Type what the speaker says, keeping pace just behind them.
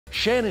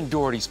Shannen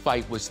Doherty's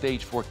fight with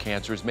stage 4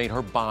 cancer has made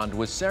her bond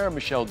with Sarah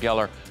Michelle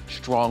Gellar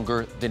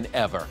stronger than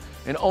ever.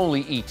 And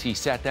only ET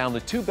sat down the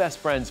two best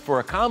friends for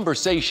a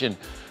conversation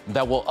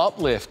that will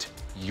uplift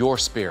your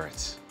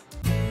spirits.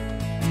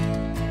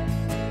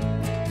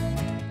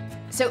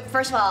 So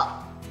first of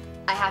all,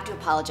 I have to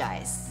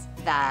apologize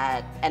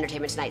that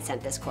Entertainment Tonight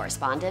sent this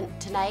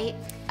correspondent tonight.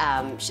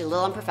 She's a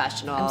little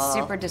unprofessional. I'm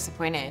super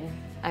disappointed.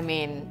 I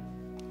mean,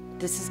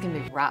 this is gonna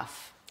be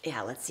rough.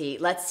 Yeah, let's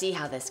see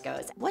how this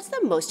goes. What's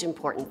the most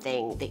important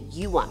thing that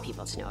you want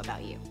people to know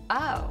about you?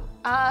 Oh,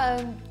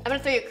 I'm gonna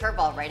throw you a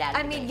curveball right at you.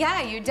 I mean,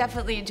 yeah, you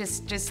definitely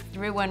just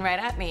threw one right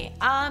at me.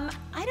 I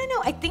don't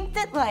know, I think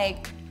that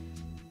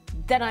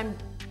that I'm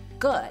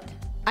good.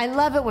 I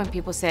love it when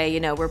people say, you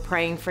know, we're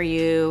praying for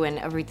you and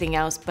everything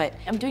else, but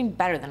I'm doing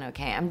better than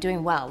okay. I'm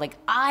doing well. Like,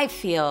 I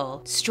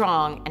feel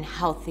strong and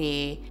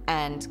healthy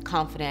and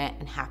confident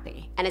and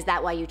happy. And is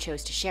that why you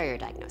chose to share your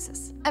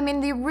diagnosis? I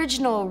mean, the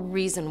original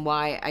reason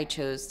why I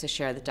chose to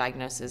share the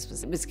diagnosis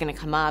was it was gonna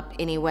come up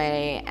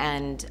anyway,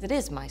 and it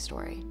is my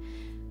story.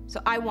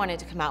 So I wanted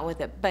to come out with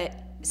it, but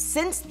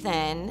since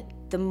then,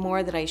 the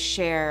more that I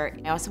share,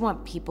 I also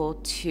want people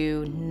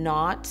to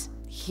not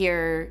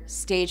hear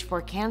stage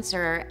 4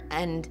 cancer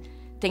and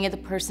think of the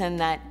person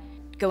that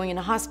going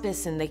into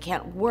hospice and they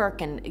can't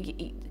work, and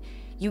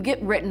you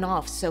get written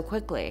off so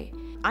quickly.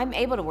 I'm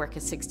able to work a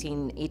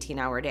 16,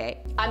 18-hour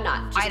day. I'm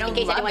not. Just in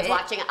case anyone's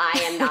watching,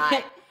 I am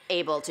not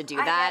able to do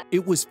that.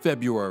 It was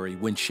February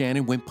when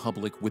Shannen went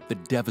public with the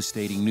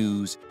devastating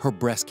news her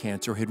breast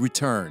cancer had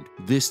returned.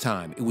 This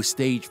time, it was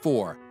stage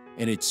 4,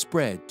 and it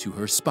spread to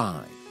her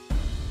spine.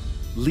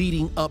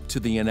 Leading up to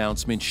the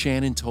announcement,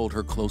 Shannen told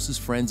her closest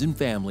friends and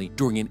family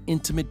during an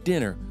intimate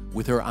dinner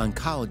with her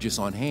oncologist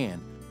on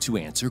hand to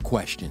answer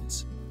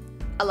questions.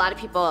 A lot of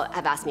people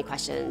have asked me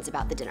questions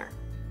about the dinner.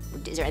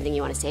 Is there anything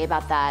you want to say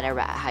about that, or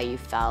how you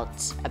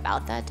felt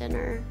about that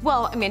dinner?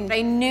 Well, I mean,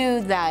 I knew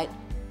that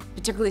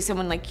particularly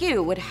someone like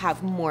you would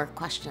have more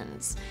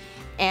questions.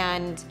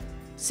 And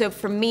so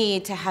for me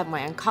to have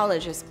my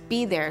oncologist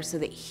be there so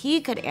that he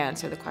could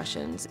answer the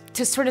questions,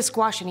 to sort of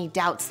squash any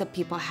doubts that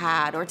people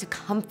had, or to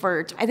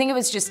comfort, I think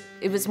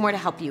it was more to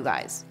help you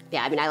guys.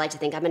 Yeah, I mean, I like to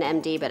think I'm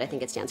an MD, but I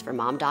think it stands for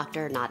mom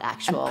doctor, not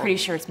actual. I'm pretty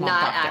sure it's mom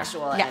doctor. Not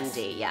actual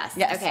MD, yes.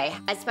 Okay,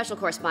 as special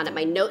correspondent,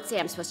 my notes say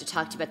I'm supposed to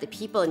talk to you about the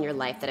people in your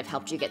life that have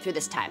helped you get through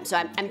this time. So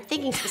I'm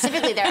thinking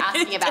specifically they're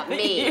asking about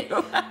me,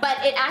 but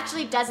it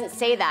actually doesn't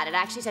say that. It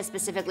actually says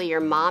specifically your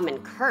mom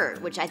and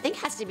Kurt, which I think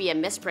has to be a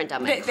misprint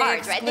on my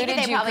cards, right? They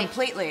excluded you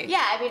completely.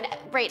 Yeah, I mean,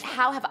 great,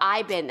 how have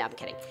I been? No, I'm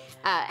kidding.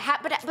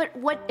 But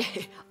what,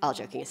 all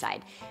joking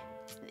aside,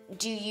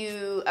 do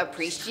you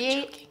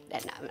appreciate? No,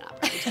 I'm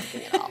not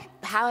joking at all.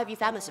 How have you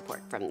found the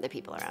support from the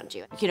people around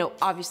you? You know,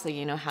 obviously,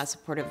 you know how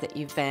supportive that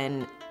you've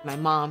been. My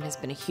mom has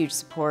been a huge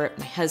support,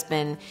 my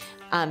husband,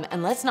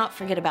 and let's not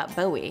forget about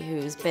Bowie,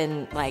 who's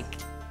been like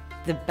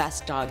the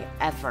best dog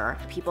ever.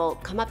 People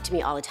come up to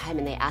me all the time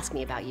and they ask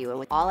me about you,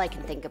 and all I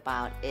can think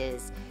about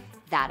is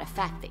that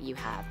effect that you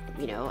have.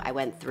 You know, I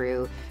went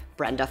through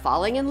Brenda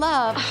falling in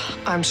love.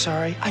 I'm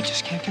sorry, I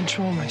just can't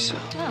control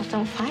myself. No,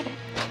 don't fight it.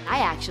 I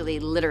actually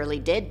literally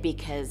did,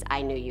 because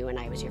I knew you and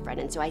I was your friend,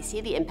 and so I see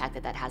the impact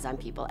that that has on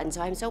people, and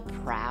so I'm so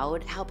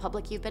proud how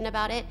public you've been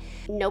about it.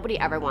 Nobody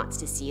ever wants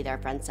to see their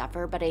friend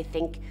suffer, but I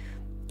think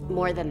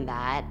more than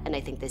that, and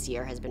I think this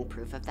year has been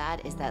proof of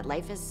that, is that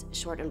life is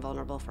short and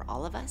vulnerable for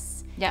all of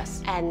us.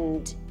 Yes.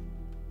 And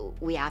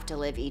we have to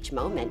live each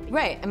moment.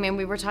 Right, I mean,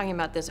 we were talking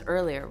about this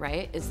earlier,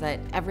 right? Is that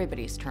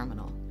everybody's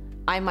terminal.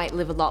 I might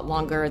live a lot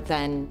longer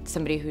than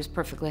somebody who's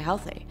perfectly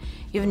healthy.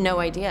 You have no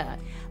idea.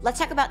 Let's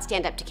talk about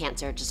Stand Up to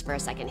Cancer just for a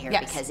second here,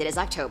 yes. Because it is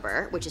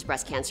October, which is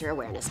Breast Cancer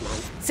Awareness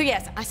Month. So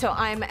yes, so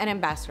I'm an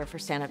ambassador for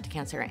Stand Up to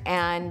Cancer,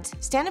 and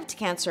Stand Up to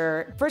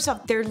Cancer, first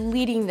off, they're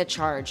leading the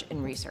charge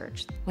in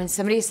research. When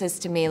somebody says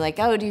to me like,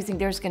 oh, do you think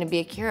there's gonna be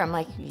a cure? I'm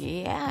like,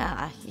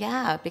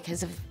 yeah,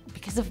 because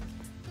of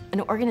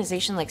an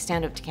organization like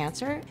Stand Up to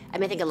Cancer. I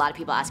mean, I think a lot of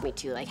people ask me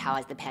too, like, how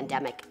has the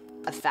pandemic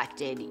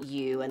affected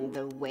you and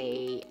the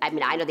way, I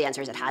mean, I know the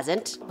answer is it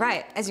hasn't.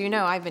 Right, as you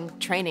know, I've been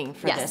training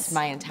for this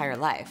my entire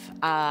life.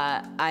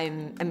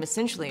 I'm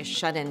essentially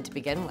shut in to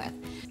begin with.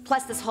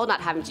 Plus this whole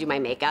not having to do my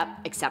makeup,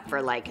 except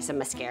for like some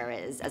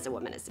mascaras as a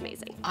woman, is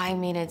amazing. I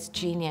mean, it's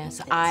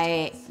genius.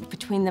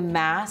 Between the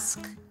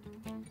mask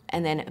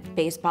and then a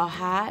baseball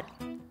hat,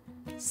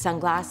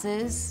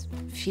 sunglasses,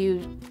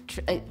 you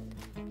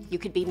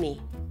could be me.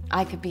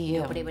 I could be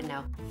you. Nobody would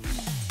know.